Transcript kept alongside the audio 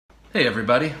Hey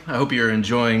everybody, I hope you're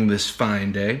enjoying this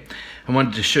fine day. I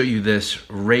wanted to show you this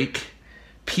Ruike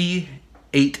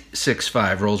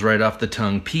P865, rolls right off the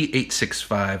tongue,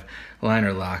 P865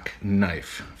 liner lock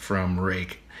knife from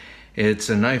Ruike. It's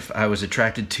a knife I was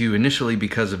attracted to initially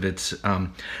because of its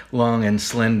long and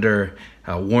slender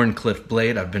wharncliff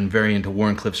blade. I've been very into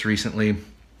wharncliffs recently,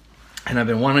 and I've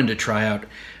been wanting to try out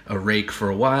a Ruike for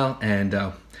a while,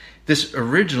 and this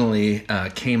originally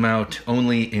came out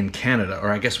only in Canada,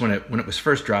 or I guess when it was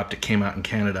first dropped, it came out in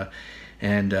Canada,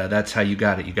 and that's how you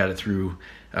got it. You got it through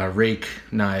Ruike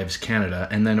Knives Canada,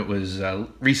 and then it was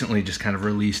recently just kind of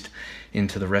released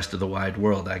into the rest of the wide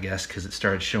world, I guess, because it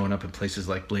started showing up in places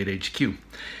like Blade HQ.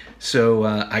 So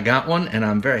I got one, and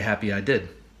I'm very happy I did.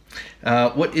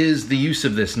 What is the use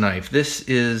of this knife? This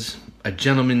is a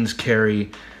gentleman's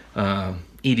carry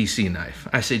EDC knife.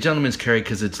 I say gentleman's carry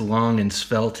because it's long and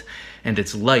svelte and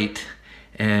it's light,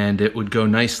 and it would go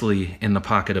nicely in the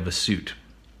pocket of a suit.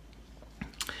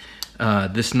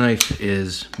 This knife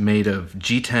is made of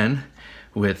G10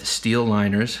 with steel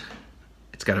liners.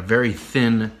 It's got a very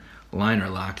thin liner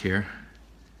lock here,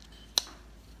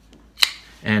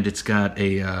 and it's got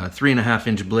a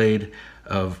 3.5-inch blade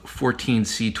of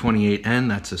 14C28N.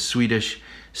 That's a Swedish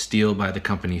steel by the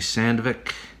company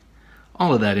Sandvik.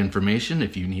 All of that information,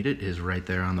 if you need it, is right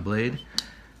there on the blade.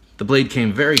 The blade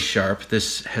came very sharp.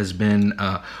 This has been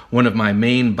one of my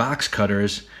main box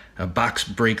cutters, box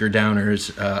breaker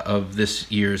downers of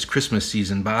this year's Christmas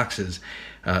season boxes.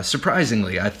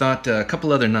 Surprisingly, I thought a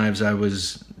couple other knives I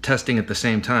was testing at the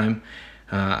same time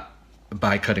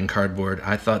by cutting cardboard,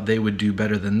 I thought they would do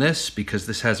better than this because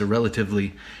this has a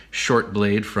relatively short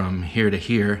blade from here to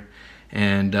here.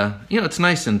 And, you know, it's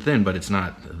nice and thin, but it's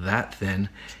not that thin.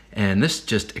 And this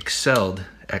just excelled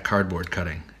at cardboard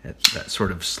cutting, at that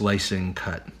sort of slicing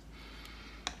cut.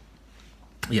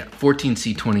 Yeah,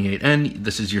 14C28N.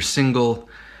 This is your single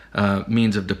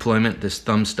means of deployment, this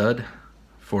thumb stud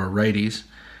for righties.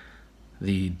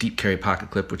 The deep carry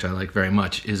pocket clip, which I like very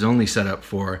much, is only set up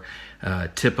for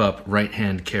tip-up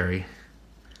right-hand carry.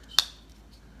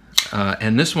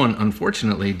 And this one,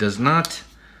 unfortunately, does not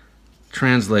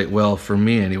translate well, for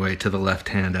me anyway, to the left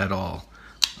hand at all,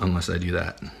 unless I do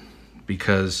that,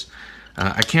 because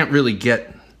I can't really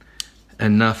get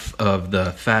enough of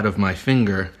the fat of my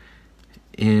finger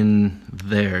in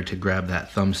there to grab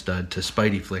that thumb stud to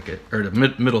spidey flick it, or to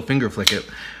middle finger flick it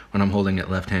when I'm holding it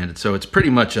left-handed. So it's pretty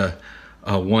much a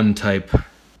one-type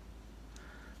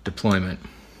deployment.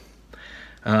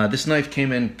 This knife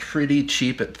came in pretty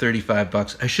cheap at 35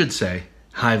 bucks. I should say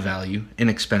high value,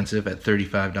 inexpensive at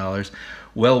 $35.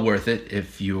 Well worth it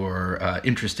if you're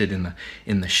interested in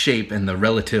the shape and the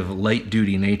relative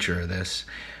light-duty nature of this.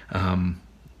 I'm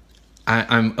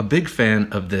a big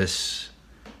fan of this,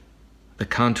 the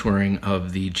contouring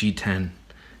of the G10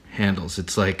 handles.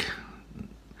 It's like, I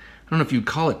don't know if you'd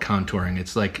call it contouring.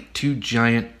 It's like two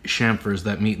giant chamfers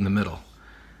that meet in the middle,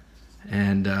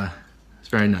 and it's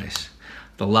very nice.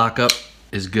 The lockup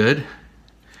is good.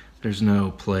 There's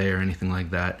no play or anything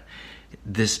like that.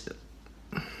 This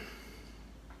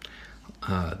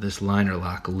liner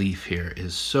lock leaf here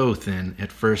is so thin.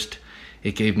 At first,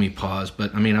 it gave me pause,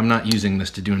 but I mean, I'm not using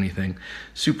this to do anything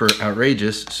super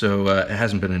outrageous, so it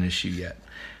hasn't been an issue yet.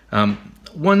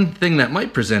 One thing that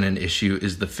might present an issue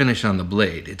is the finish on the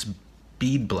blade. It's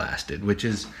bead blasted, which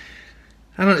is,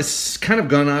 I don't know, it's kind of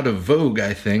gone out of vogue,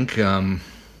 I think. It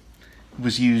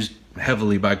was used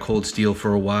heavily by Cold Steel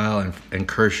for a while and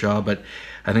Kershaw, but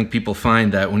I think people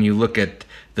find that when you look at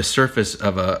the surface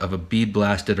of a bead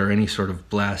blasted or any sort of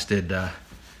blasted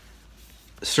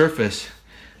surface,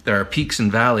 there are peaks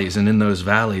and valleys, and in those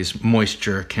valleys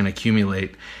moisture can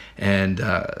accumulate, and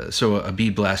so a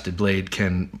bead blasted blade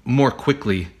can more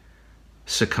quickly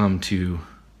succumb to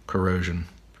corrosion.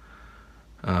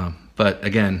 But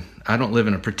again, I don't live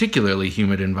in a particularly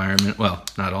humid environment, well,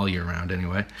 not all year round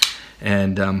anyway,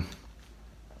 and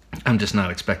I'm just not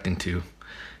expecting to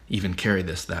even carry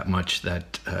this that much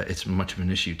that it's much of an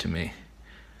issue to me.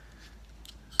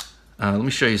 Let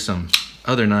me show you some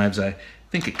other knives I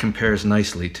think it compares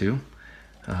nicely to.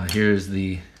 Here's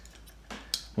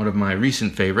one of my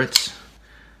recent favorites,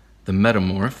 the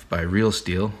Metamorph by Real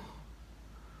Steel.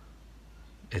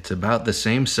 It's about the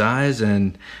same size,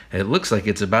 and it looks like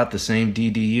it's about the same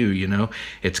DDU, you know.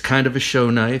 It's kind of a show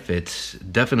knife. It's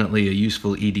definitely a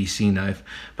useful EDC knife,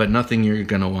 but nothing you're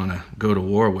gonna wanna go to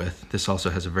war with. This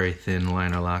also has a very thin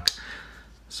liner lock.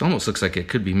 This almost looks like it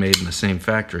could be made in the same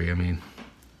factory. I mean,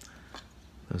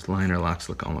 those liner locks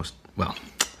look almost, well,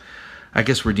 I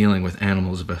guess we're dealing with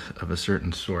animals of a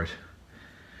certain sort.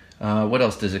 What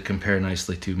else does it compare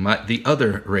nicely to? The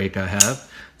other rake I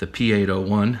have, the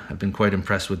P801, I've been quite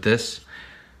impressed with this.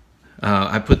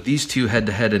 I put these two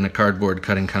head-to-head in a cardboard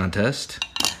cutting contest,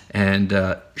 and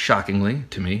shockingly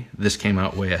to me, this came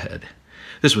out way ahead.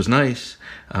 This was nice,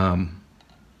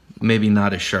 maybe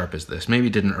not as sharp as this, maybe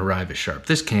didn't arrive as sharp.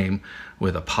 This came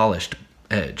with a polished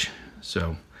edge,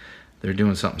 so they're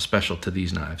doing something special to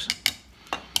these knives.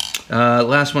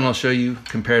 Last one I'll show you,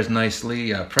 compares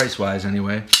nicely, price-wise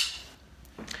anyway,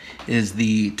 is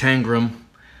the Tangram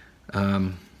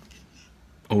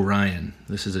Orion.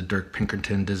 This is a Dirk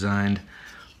Pinkerton designed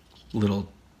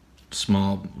little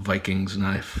small Vikings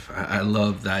knife. I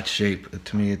love that shape.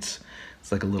 To me it's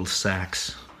like a little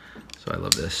sax, so I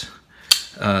love this.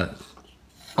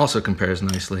 Also compares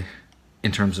nicely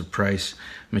in terms of price,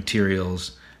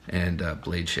 materials, and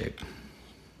blade shape.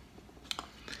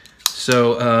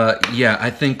 So yeah,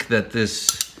 I think that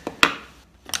this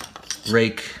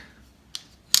Ruike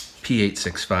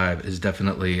P865 is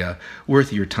definitely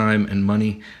worth your time and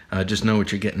money. Just know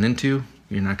what you're getting into.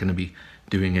 You're not going to be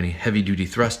doing any heavy-duty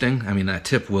thrusting. I mean, that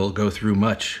tip will go through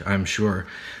much, I'm sure,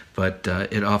 but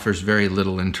it offers very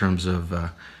little in terms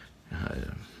of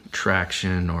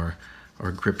traction or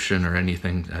gription or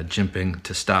anything, jimping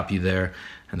to stop you there,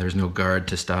 and there's no guard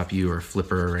to stop you or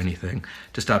flipper or anything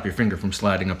to stop your finger from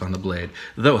sliding up on the blade.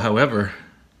 Though, however,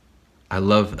 I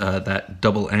love that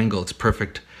double angle. It's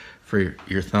perfect for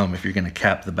your thumb if you're going to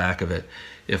cap the back of it,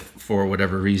 if for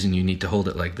whatever reason you need to hold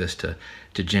it like this to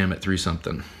jam it through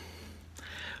something.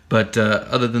 But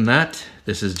other than that,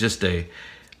 this is just a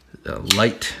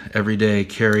light, everyday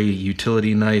carry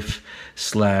utility knife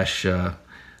slash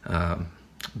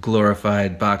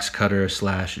glorified box cutter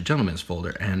slash gentleman's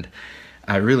folder, and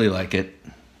I really like it,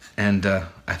 and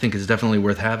I think it's definitely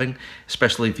worth having,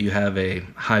 especially if you have a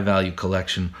high value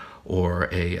collection or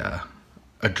a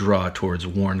draw towards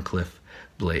Wharncliff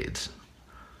blades.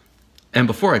 And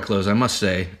before I close, I must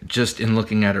say, just in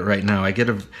looking at it right now, I get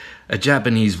a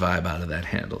Japanese vibe out of that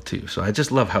handle too. So I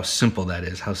just love how simple that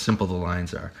is, how simple the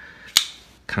lines are.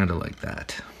 Kind of like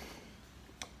that.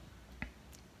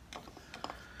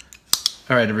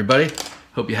 All right, everybody.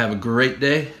 Hope you have a great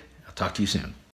day. I'll talk to you soon.